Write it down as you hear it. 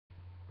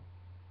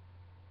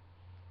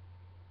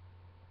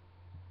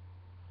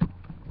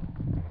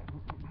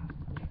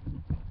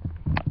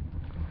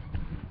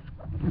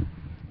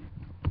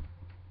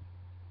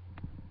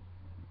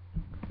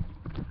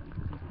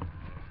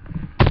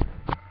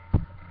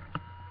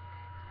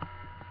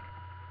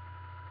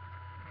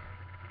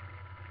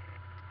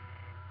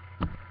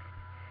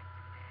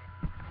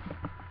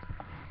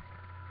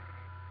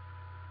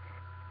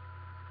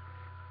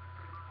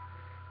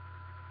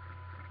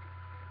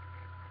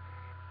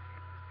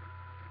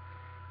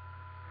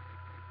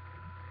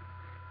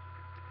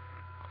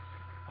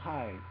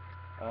Hi.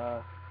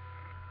 Uh,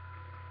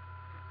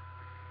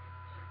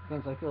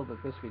 since I feel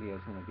that this video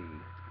is going to be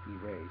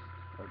erased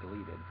or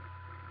deleted,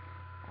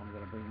 I'm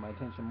going to bring my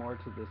attention more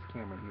to this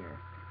camera here.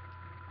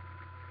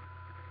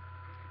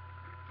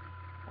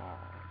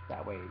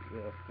 That way,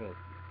 if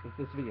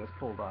this video is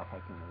pulled off, I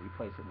can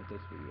replace it with this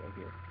video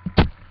here.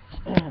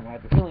 And I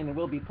have a feeling it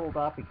will be pulled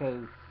off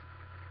because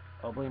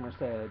Blamer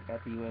said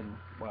at the UN,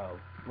 while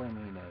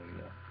blaming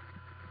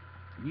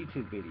a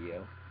YouTube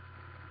video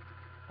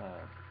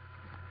uh,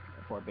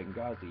 for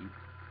Benghazi,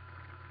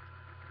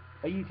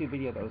 a YouTube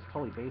video that was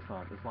totally based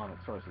on Islamic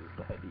sources,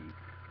 the Hadith.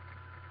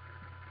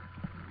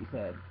 He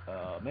said,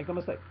 make no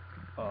mistake,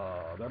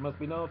 there must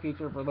be no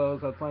future for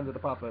those outside of the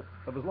Prophet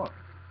of Islam.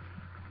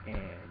 And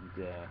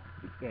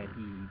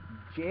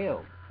he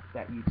jailed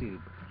that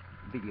YouTube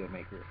video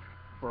maker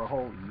for a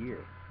whole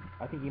year.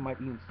 I think he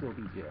might even still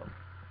be jailed,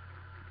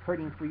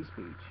 hurting free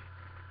speech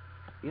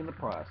in the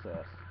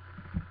process,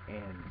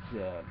 and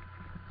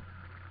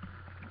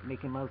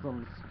making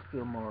Muslims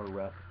feel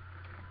more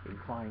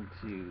inclined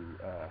to,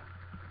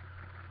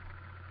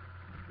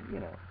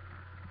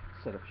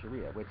 set up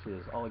Sharia, which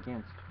is all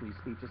against free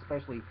speech,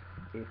 especially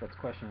if it's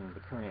questioning the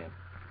Koran.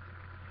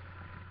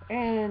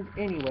 And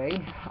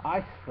anyway,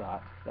 I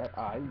thought that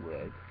I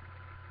would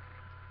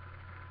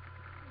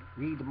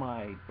read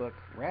my book,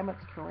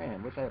 Rammat's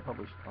Koran, which I have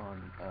published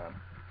on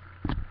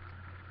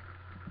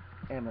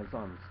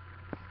Amazon's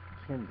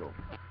Kindle.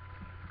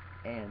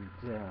 And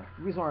the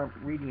reason why I'm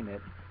reading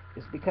it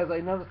is because I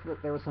noticed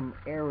that there were some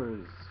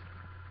errors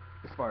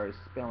as far as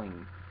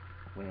spelling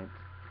went,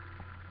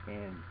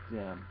 and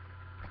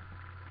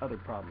other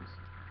problems.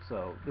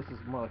 So this is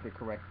more like a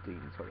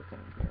correcting sort of thing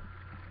here.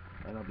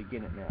 And I'll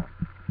begin it now.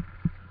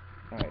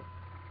 Alright.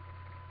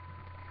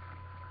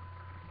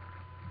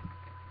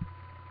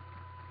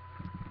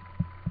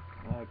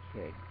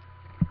 Okay.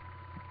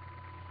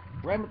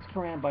 Rammat's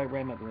Koran by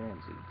Rammat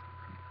Ramsey.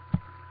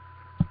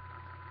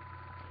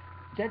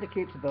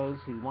 Dedicated to those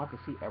who want to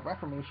see a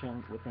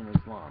reformation within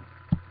Islam.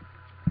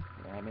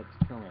 Rammat's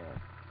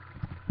Koran.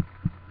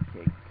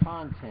 Okay,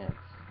 contents.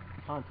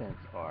 Contents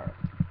are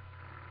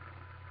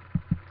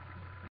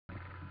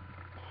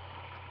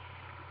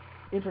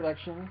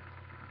introduction,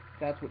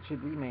 that's what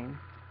should remain,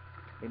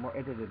 a more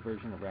edited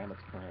version of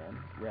Rammat's Koran,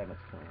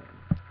 Rammat's Koran.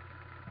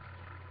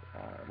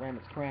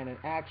 Rammat's Koran in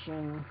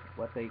action,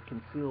 what they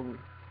conceal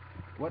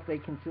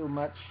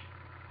much,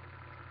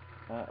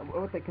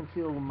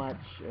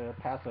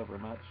 pass over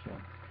much,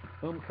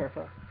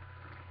 Kurfa,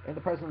 in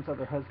the presence of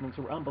their husbands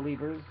who were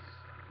unbelievers,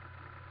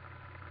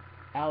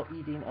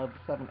 al-eating of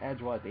 7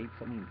 ajwa dates,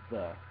 that means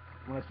the,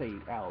 when I say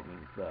al, it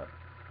means the,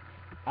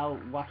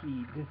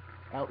 al-wahid,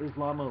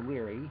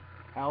 al-islamo-liri,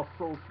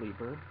 al-soul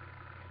sleeper,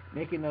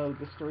 making no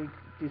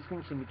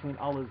distinction between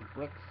Allah's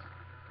books,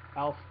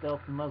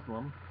 al-stealth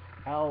Muslim,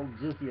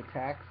 al-jizya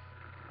tax,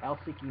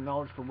 al-seeking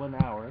knowledge for 1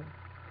 hour,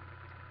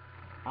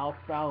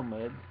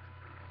 al-thalmud,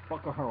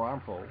 fucker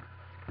harmful,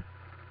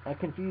 a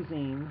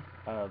confusing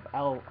of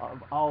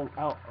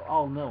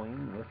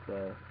all-knowing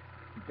with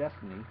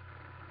destiny,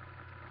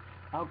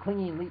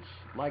 al-clinging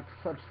leech-like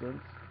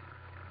substance,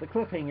 the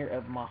cliffhanger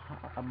of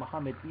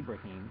Muhammad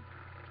Ibrahim,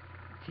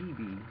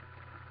 TV,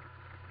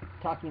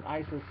 talking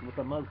ISIS with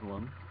a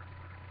Muslim,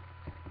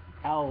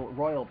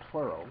 al-royal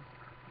plural,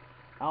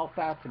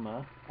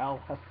 al-Fatima,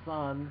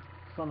 al-Hassan,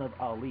 son of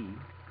Ali,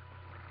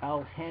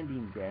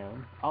 al-handing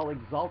down,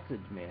 al-exalted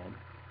man,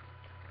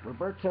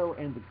 Roberto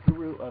and the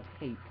Guru of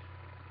Hate,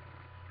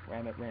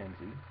 Rammat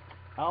Ramsey,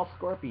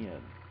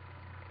 al-Scorpion,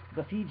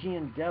 the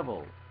Fijian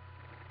Devil,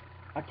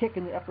 a kick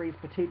in the upraised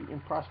patootie in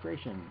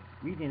prostration,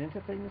 reading into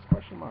things,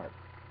 question mark,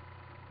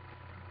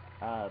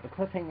 the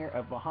cliffhanger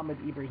of Muhammad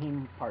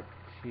Ibrahim Part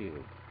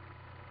 2,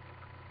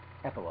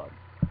 epilogue.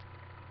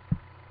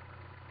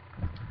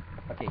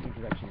 Okay,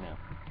 introduction now.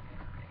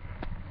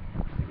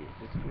 Okay, is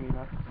this screwing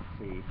up? Let's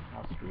see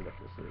how screwed up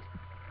this is.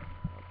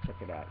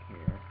 Check it out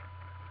here.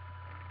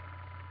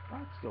 Oh,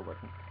 it's still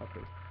working.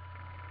 Okay.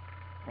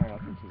 Alright, I'll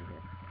continue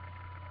here.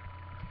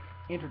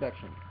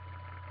 Introduction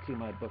to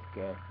my book,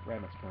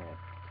 Rammat's Koran,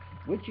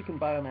 which you can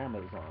buy on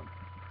Amazon.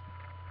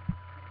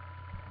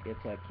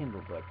 It's a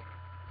Kindle book,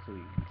 so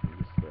you can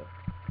just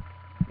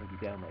maybe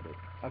download it.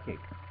 Okay.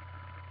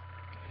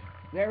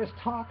 There is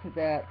talk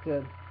that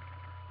the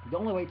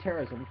only way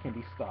terrorism can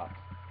be stopped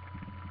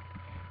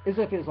is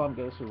if Islam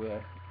goes through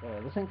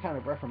the same kind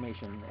of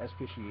reformation as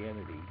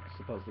Christianity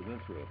supposedly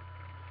went through.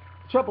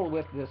 The trouble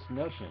with this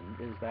notion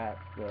is that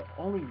the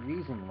only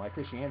reason why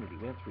Christianity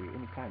went through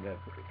any kind of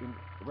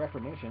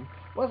reformation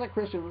was that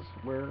Christians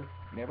were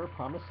never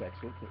promised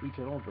sex with the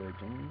eternal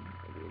virgin,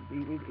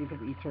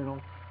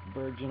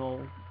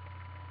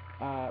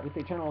 with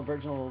eternal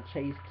virginal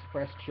chaste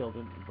fresh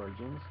children,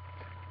 virgins,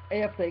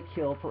 if they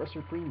kill for a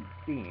supreme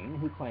being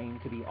who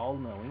claimed to be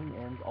all-knowing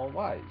and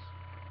all-wise.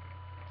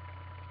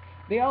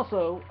 They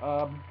also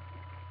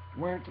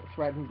weren't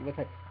threatened with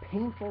a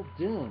painful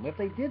doom if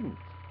they didn't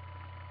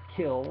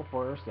kill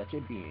for such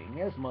a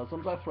being, as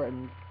Muslims are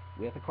threatened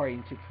with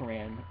according to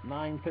Quran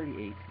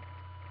 9:38,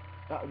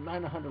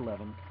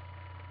 911,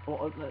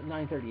 Well,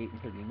 938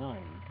 and 39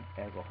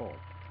 as a whole.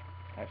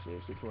 Actually, I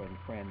should throw in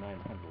Quran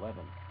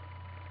 911.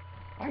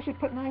 I should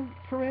put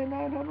Quran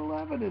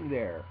 911 in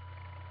there.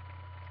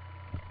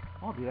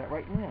 I'll do that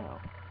right now.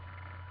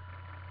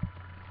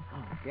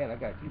 Oh, God, I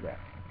gotta do that.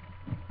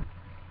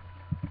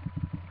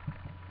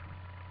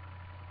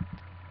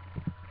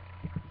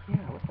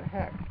 Yeah, what the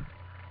heck?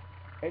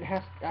 I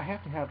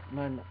have to have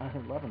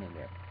 911 in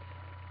there.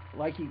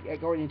 Like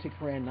according to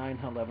Quran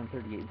 911,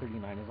 38, and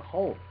 39 as a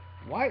whole.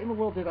 Why in the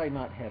world did I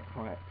not have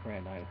Quran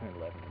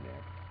 911 in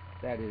there?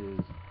 That is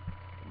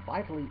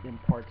vitally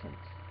important.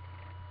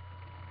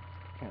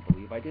 Can't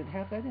believe I didn't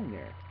have that in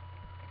there.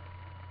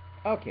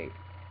 Okay.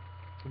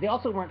 They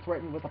also weren't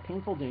threatened with a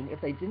painful doom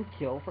if they didn't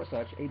kill for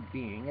such a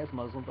being as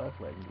Muslims are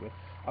threatened with,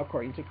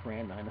 according to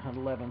Quran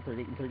 911,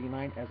 38, and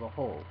 39 as a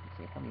whole. Let's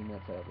see, how many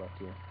minutes I have left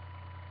here?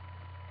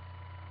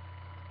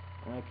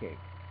 Okay.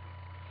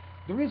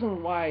 The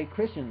reason why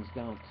Christians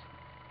don't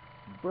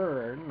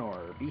burn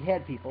or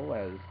behead people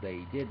as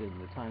they did in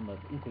the time of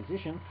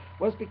Inquisition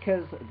was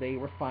because they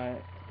were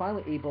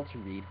finally able to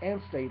read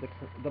and study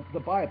the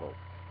Bible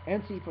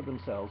and see for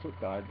themselves what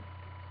God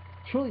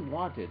truly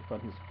wanted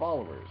from his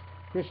followers.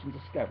 Christians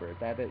discovered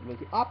that it was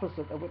the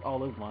opposite of what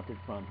Allah wanted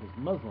from his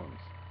Muslims,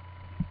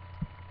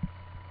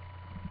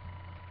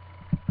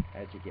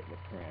 as you get with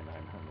Quran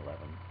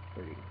 911,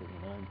 30 to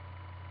 39,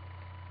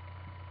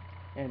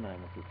 and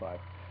 9:1-5.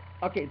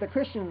 Okay, the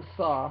Christians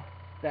saw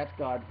that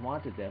God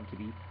wanted them to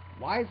be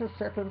wise as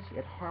serpents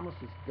yet harmless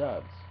as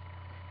doves.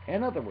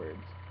 In other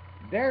words,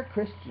 their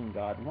Christian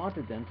God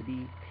wanted them to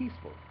be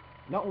peaceful.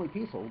 Not only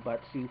peaceful,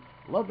 but to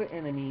love their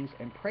enemies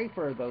and pray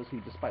for those who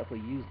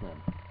despitefully use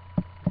them.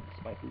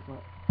 Despitefully is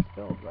not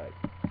spelled right.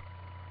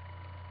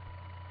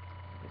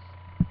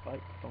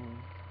 Despitefully.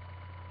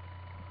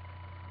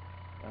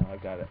 Oh, I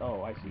got it.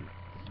 Oh, I see.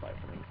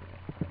 Despitefully.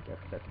 I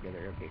got that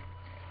together. Okay.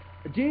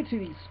 Due to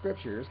these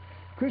scriptures,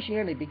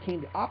 Christianity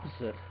became the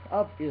opposite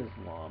of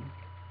Islam,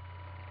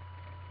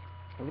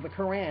 where the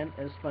Quran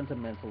is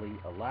fundamentally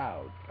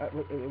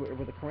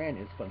where the Quran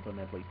is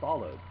fundamentally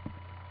followed.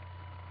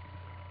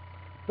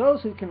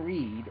 Those who can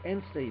read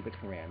and study the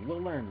Quran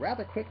will learn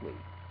rather quickly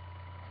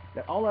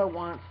that Allah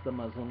wants the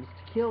Muslims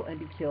to kill and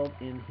be killed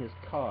in his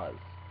cause.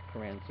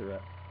 Quran Surah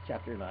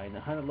chapter 9,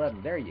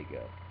 111. There you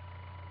go.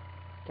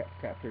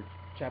 Quran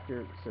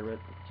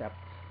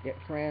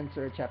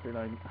Surah chapter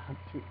 9,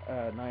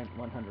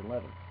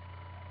 111.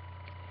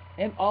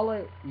 And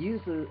Allah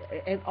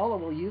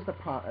will use the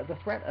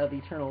threat of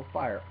eternal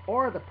fire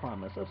or the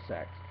promise of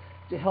sex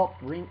to help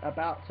bring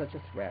about such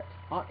a threat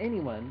on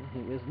anyone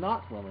who is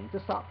not willing to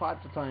stop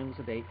 5 times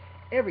a day,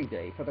 every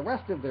day, for the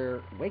rest of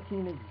their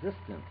waking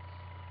existence,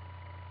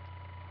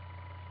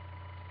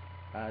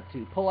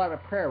 to pull out a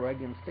prayer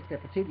rug and stick their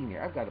patootie in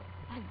there.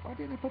 Why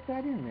didn't I put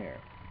that in there?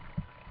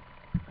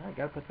 I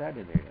gotta put that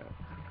in there now.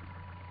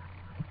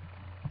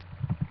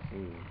 Let's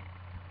see.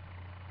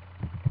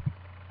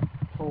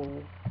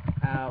 Pull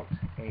out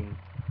a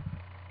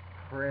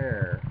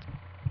prayer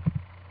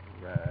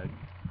rug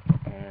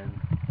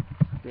and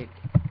stick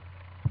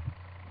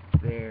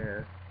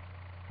their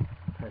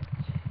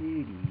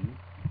patootie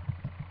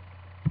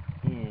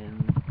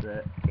in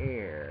the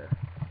air.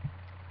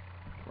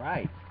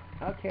 Right.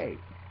 Okay.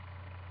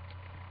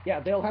 Yeah,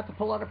 they'll have to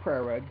pull out a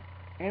prayer rug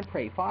and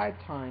pray 5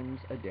 times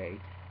a day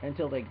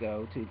until they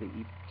go to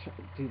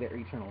their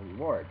eternal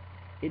reward.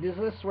 It is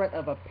this threat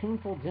of a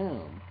painful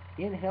doom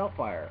in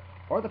hellfire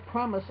or the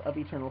promise of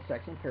eternal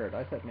sex in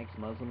paradise that makes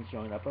Muslims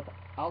join up with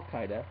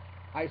Al-Qaeda,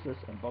 ISIS,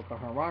 and Boko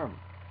Haram,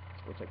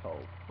 which I call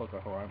Boko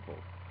Haram.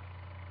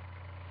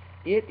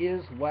 It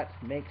is what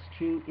makes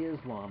true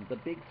Islam the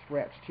big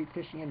threat to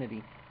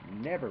Christianity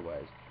never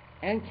was,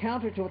 and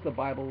counter to what the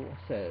Bible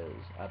says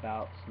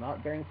about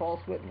not bearing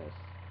false witness.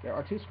 There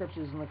are 2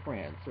 scriptures in the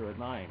Quran, Surah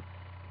 9,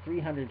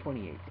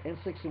 328, and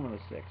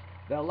 6106,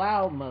 that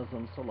allow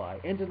Muslims to lie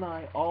and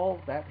deny all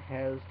that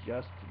has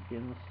just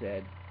been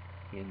said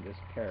in this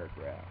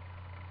paragraph.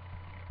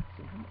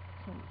 So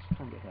how much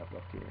time do I have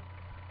left here?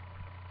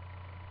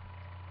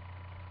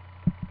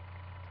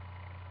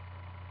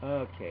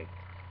 Okay,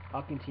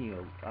 I'll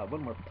continue.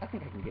 One more. I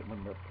think I can get one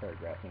more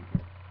paragraph in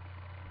here.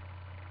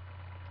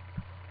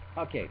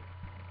 Okay.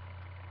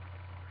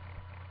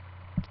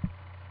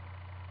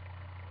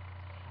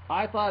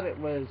 I thought it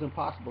was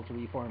impossible to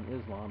reform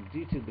Islam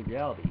due to the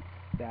reality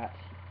that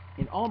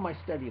in all my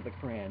study of the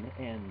Quran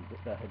and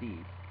the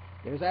Hadith,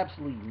 there's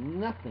absolutely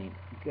nothing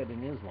good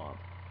in Islam.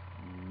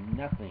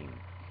 Nothing.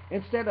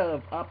 Instead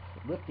of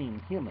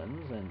uplifting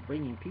humans and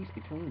bringing peace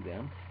between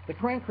them, the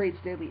Quran creates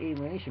deadly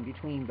alienation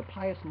between the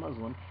pious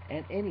Muslim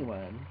and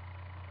anyone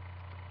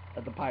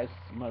the pious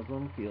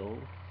Muslim feels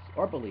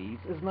or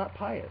believes is not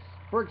pious.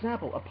 For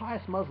example, a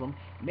pious Muslim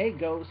may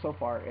go so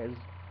far as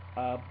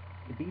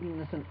beating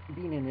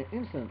an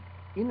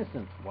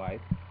innocent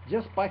wife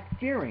just by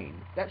fearing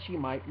that she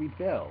might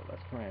rebel.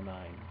 That's Quran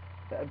 9.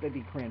 That'd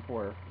be Quran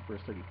 4,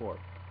 verse 34.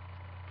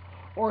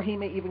 Or he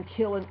may even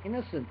kill an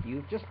innocent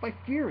youth just by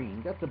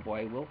fearing that the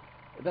boy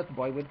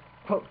would,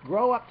 quote,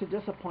 grow up to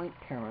disappoint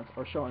parents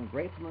or show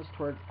ungratefulness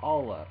towards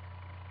Allah.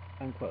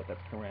 unquote.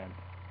 That's Quran.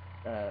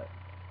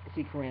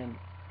 See Quran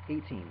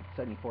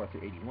 18:74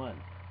 through 81.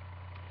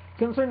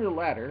 Concerning the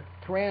latter,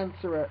 Quran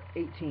Surah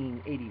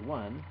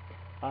 18:81,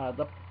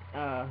 the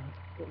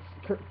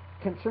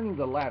concerning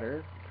the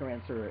latter,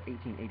 Quran Surah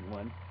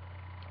 18:81,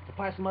 the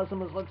pious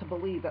Muslim is led to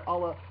believe that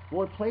Allah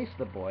will replace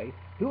the boy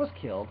who was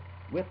killed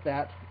with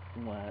that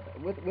one,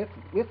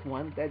 with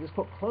one that is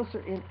put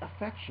closer in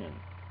affection.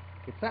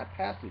 It's that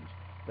passage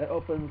that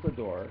opens the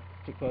door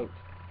to quote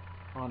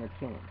honor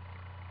to him.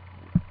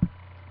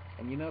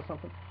 And you know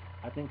something?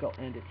 I think I'll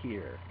end it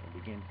here and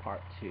begin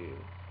part 2.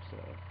 So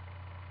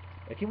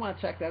if you want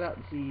to check that out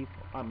and see if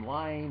I'm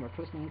lying or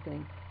twisting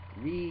anything,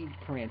 read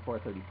Quran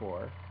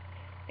 4:34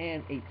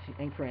 and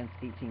Quran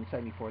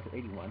 18:74 to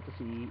 81 to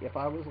see if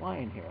I was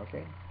lying here.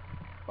 Okay?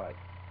 Bye.